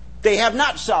 they have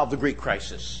not solved the Greek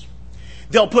crisis.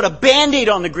 They'll put a Band-Aid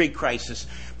on the Greek crisis.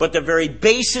 But the very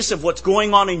basis of what's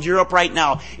going on in Europe right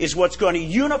now is what's going to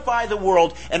unify the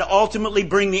world and ultimately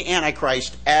bring the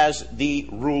Antichrist as the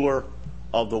ruler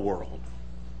of the world.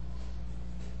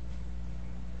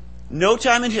 No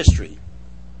time in history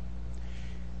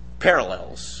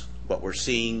parallels what we're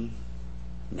seeing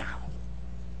now.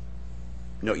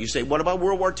 No, you say, what about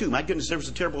World War II? My goodness, there was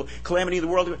a terrible calamity in the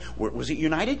world. Was it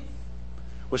united?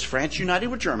 Was France united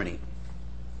with Germany?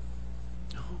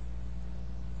 No.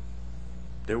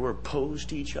 They were opposed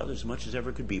to each other as much as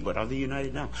ever could be. But are they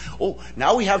united now? Oh,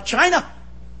 now we have China.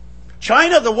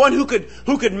 China, the one who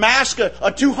could mask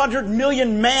a 200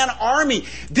 million man army.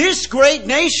 This great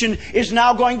nation is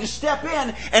now going to step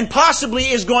in and possibly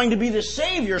is going to be the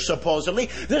savior, supposedly,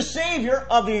 the savior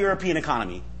of the European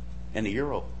economy and the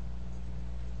euro.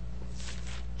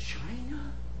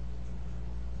 China?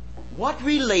 What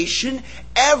relation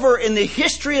ever in the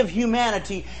history of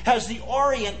humanity has the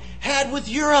Orient had with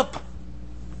Europe?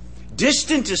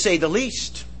 Distant, to say the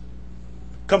least.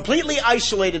 Completely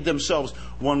isolated themselves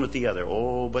one with the other.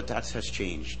 Oh, but that has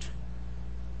changed.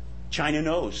 China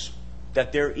knows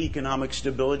that their economic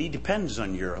stability depends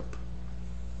on Europe.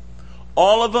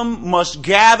 All of them must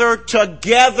gather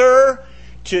together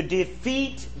to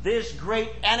defeat this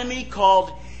great enemy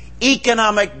called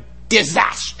economic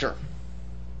disaster.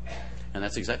 And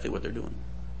that's exactly what they're doing.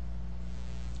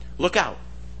 Look out,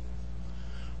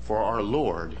 for our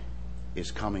Lord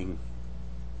is coming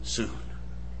soon.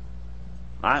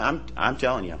 I'm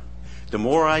telling you, the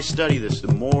more I study this,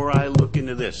 the more I look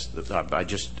into this,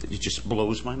 it just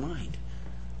blows my mind.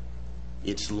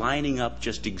 It's lining up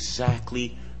just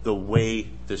exactly the way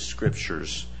the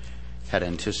Scriptures had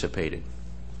anticipated.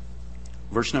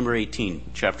 Verse number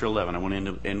 18, chapter 11. I want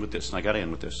to end with this, and I got to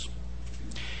end with this.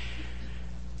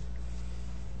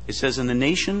 It says, and the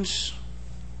nations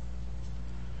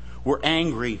were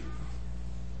angry.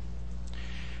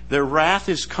 Their wrath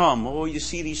is come. Oh, you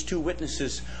see these two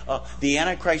witnesses. The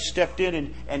Antichrist stepped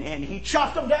in and he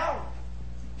chopped them down.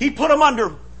 He put them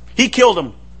under. He killed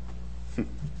them.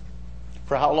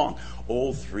 For how long?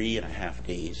 Oh, 3.5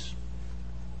 days.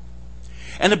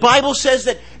 And the Bible says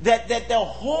that the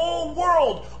whole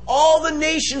world, all the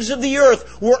nations of the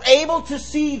earth, were able to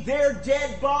see their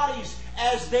dead bodies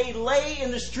as they lay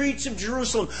in the streets of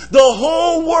Jerusalem. The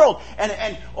whole world.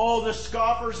 And all the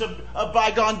scoffers of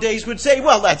bygone days would say,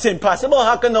 well, that's impossible.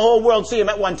 How can the whole world see them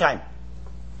at one time?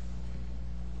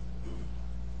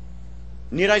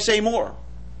 Need I say more?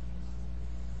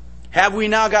 Have we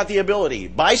now got the ability,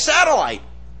 by satellite,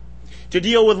 to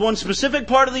deal with one specific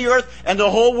part of the earth and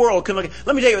the whole world can look?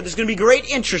 Let me tell you, there's going to be great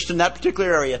interest in that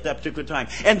particular area at that particular time.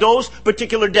 And those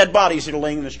particular dead bodies that are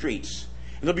laying in the streets.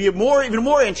 And there'll be even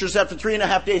more interest after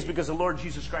 3.5 days because the Lord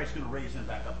Jesus Christ is going to raise them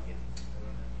back up again.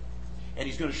 And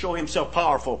He's going to show Himself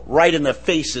powerful right in the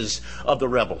faces of the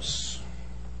rebels.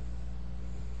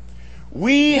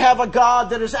 We have a God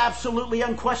that is absolutely,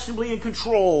 unquestionably in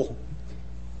control.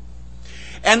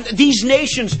 And these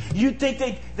nations, you'd think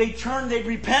they'd turn, they'd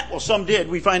repent. Well, some did.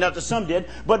 We find out that some did.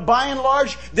 But by and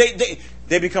large, they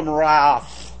become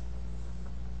wrath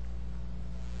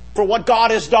for what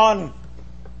God has done.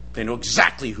 They know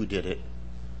exactly who did it.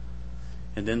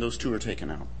 And then those two are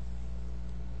taken out.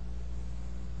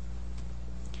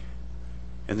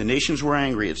 And the nations were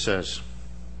angry, it says.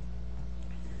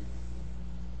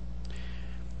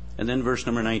 And then verse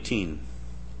number 19.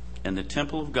 And the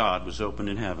temple of God was opened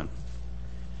in heaven.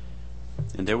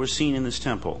 And there was seen in this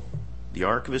temple the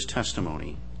ark of His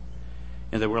testimony.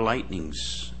 And there were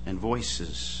lightnings and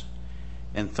voices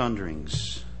and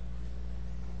thunderings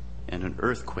and an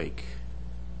earthquake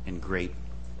and great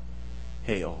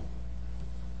hail.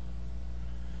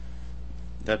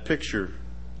 That picture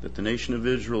that the nation of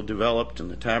Israel developed in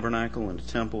the tabernacle and the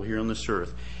temple here on this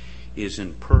earth is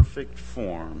in perfect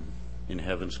form in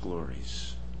heaven's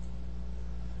glories.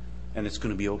 And it's going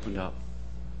to be opened up.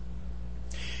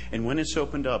 And when it's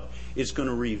opened up, it's going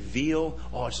to reveal,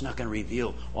 it's not going to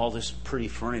reveal all this pretty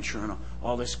furniture and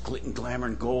all this glitz and glamour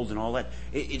and gold and all that.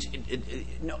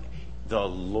 No, the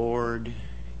Lord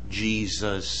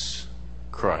Jesus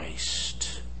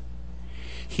Christ.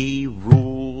 He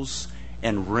rules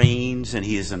and reigns, and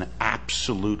He is in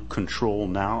absolute control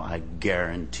now, I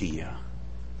guarantee you.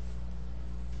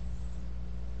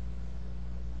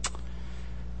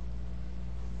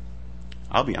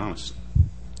 I'll be honest.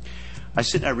 I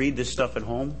sit and I read this stuff at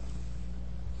home,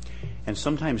 and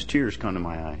sometimes tears come to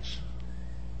my eyes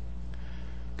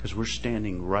because we're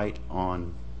standing right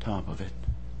on top of it.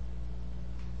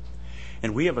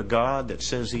 And we have a God that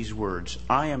says these words,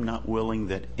 I am not willing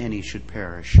that any should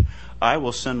perish. I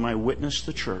will send my witness,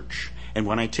 the church, And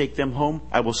when I take them home,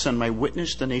 I will send my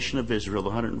witness, the nation of Israel, the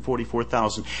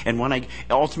 144,000. And when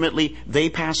ultimately they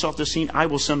pass off the scene, I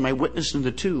will send my witness in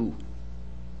the two.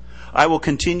 I will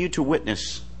continue to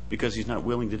witness, because he's not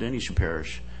willing that any should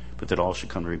perish, but that all should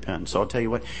come to repent. So I'll tell you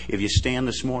what, if you stand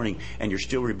this morning and you're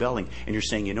still rebelling and you're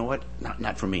saying, you know what,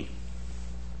 not for me.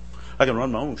 I can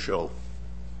run my own show.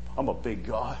 I'm a big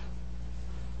guy.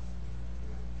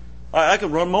 I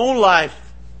can run my own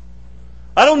life.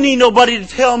 I don't need nobody to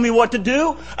tell me what to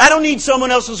do. I don't need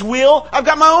someone else's will. I've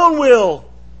got my own will.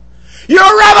 You're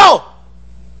a rebel!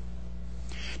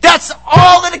 That's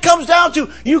all that it comes down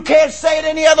to. You can't say it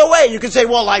any other way. You can say,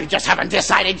 well, I just haven't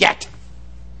decided yet.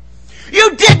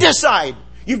 You did decide.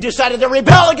 You've decided to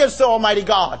rebel against the Almighty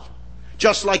God,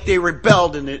 just like they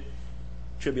rebelled in the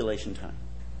tribulation time.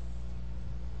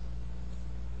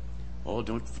 Oh,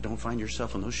 don't find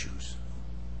yourself in those shoes.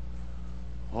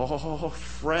 Oh,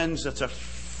 friends, that's a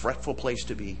fretful place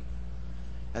to be.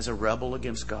 As a rebel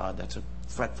against God, that's a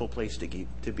fretful place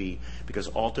to be, because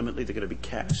ultimately they're going to be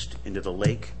cast into the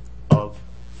lake of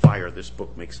fire. This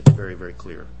book makes it very, very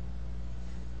clear.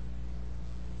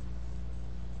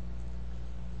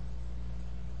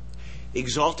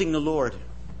 Exalting the Lord,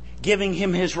 giving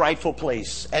him his rightful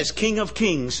place as King of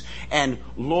Kings and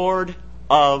Lord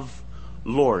of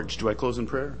Lords. Do I close in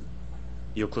prayer?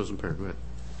 You'll close in prayer. Go ahead.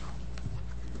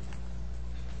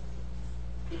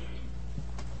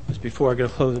 Just before I go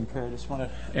to close in prayer, I just want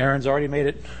to... Aaron's already made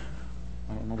it.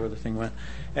 I don't know where the thing went.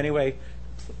 Anyway,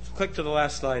 click to the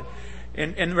last slide.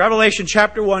 In Revelation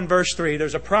chapter 1, verse 3,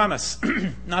 there's a promise.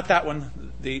 Not that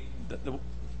one. The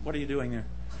what are you doing there?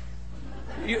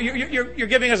 You're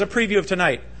giving us a preview of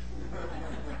tonight.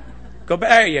 Go back.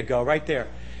 There you go, right there.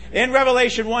 In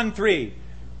Revelation 1:3,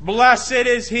 blessed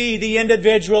is he, the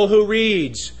individual who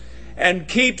reads and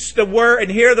keeps the word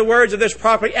and hear the words of this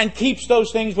prophecy and keeps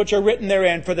those things which are written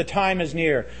therein, for the time is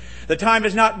near. The time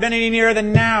has not been any nearer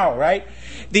than now, right?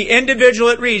 The individual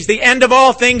that reads, the end of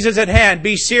all things is at hand.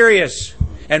 Be serious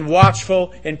and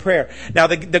watchful in prayer. Now,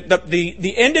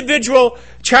 the individual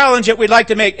challenge that we'd like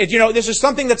to make is, this is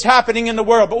something that's happening in the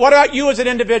world. But what about you as an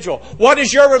individual? What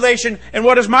is your relation and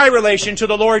what is my relation to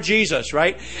the Lord Jesus,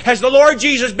 right? Has the Lord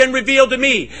Jesus been revealed to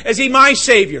me? Is he my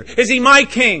Savior? Is he my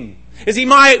King? Is he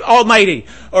my Almighty?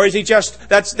 Or is he just,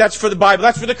 that's for the Bible,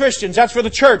 that's for the Christians, that's for the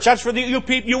church, that's for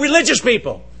you religious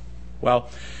people? Well,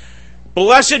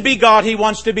 blessed be God, he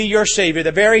wants to be your Savior.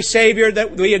 The very Savior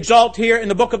that we exalt here in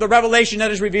the book of the Revelation that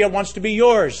is revealed wants to be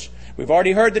yours. We've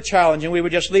already heard the challenge, and we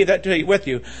would just leave that with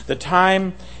you. The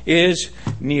time is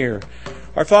near.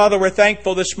 Our Father, we're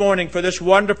thankful this morning for this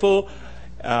wonderful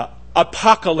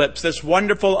apocalypse, this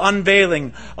wonderful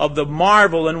unveiling of the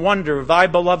marvel and wonder of thy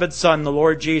beloved Son, the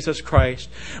Lord Jesus Christ.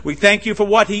 We thank you for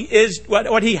what he is,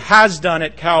 what he has done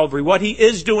at Calvary, what he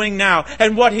is doing now,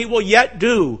 and what he will yet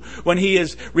do when he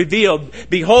is revealed.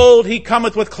 Behold, he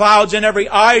cometh with clouds, and every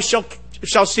eye shall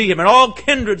see him, and all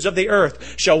kindreds of the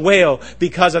earth shall wail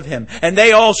because of him, and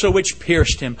they also which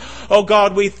pierced him. Oh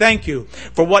God, we thank you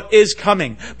for what is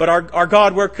coming. But our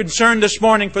God, we're concerned this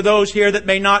morning for those here that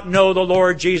may not know the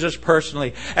Lord Jesus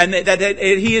personally, and that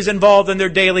he is involved in their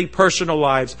daily personal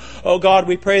lives. Oh God,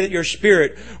 we pray that your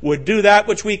Spirit would do that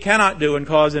which we cannot do and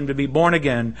cause them to be born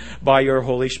again by your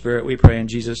Holy Spirit. We pray in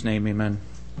Jesus' name, amen.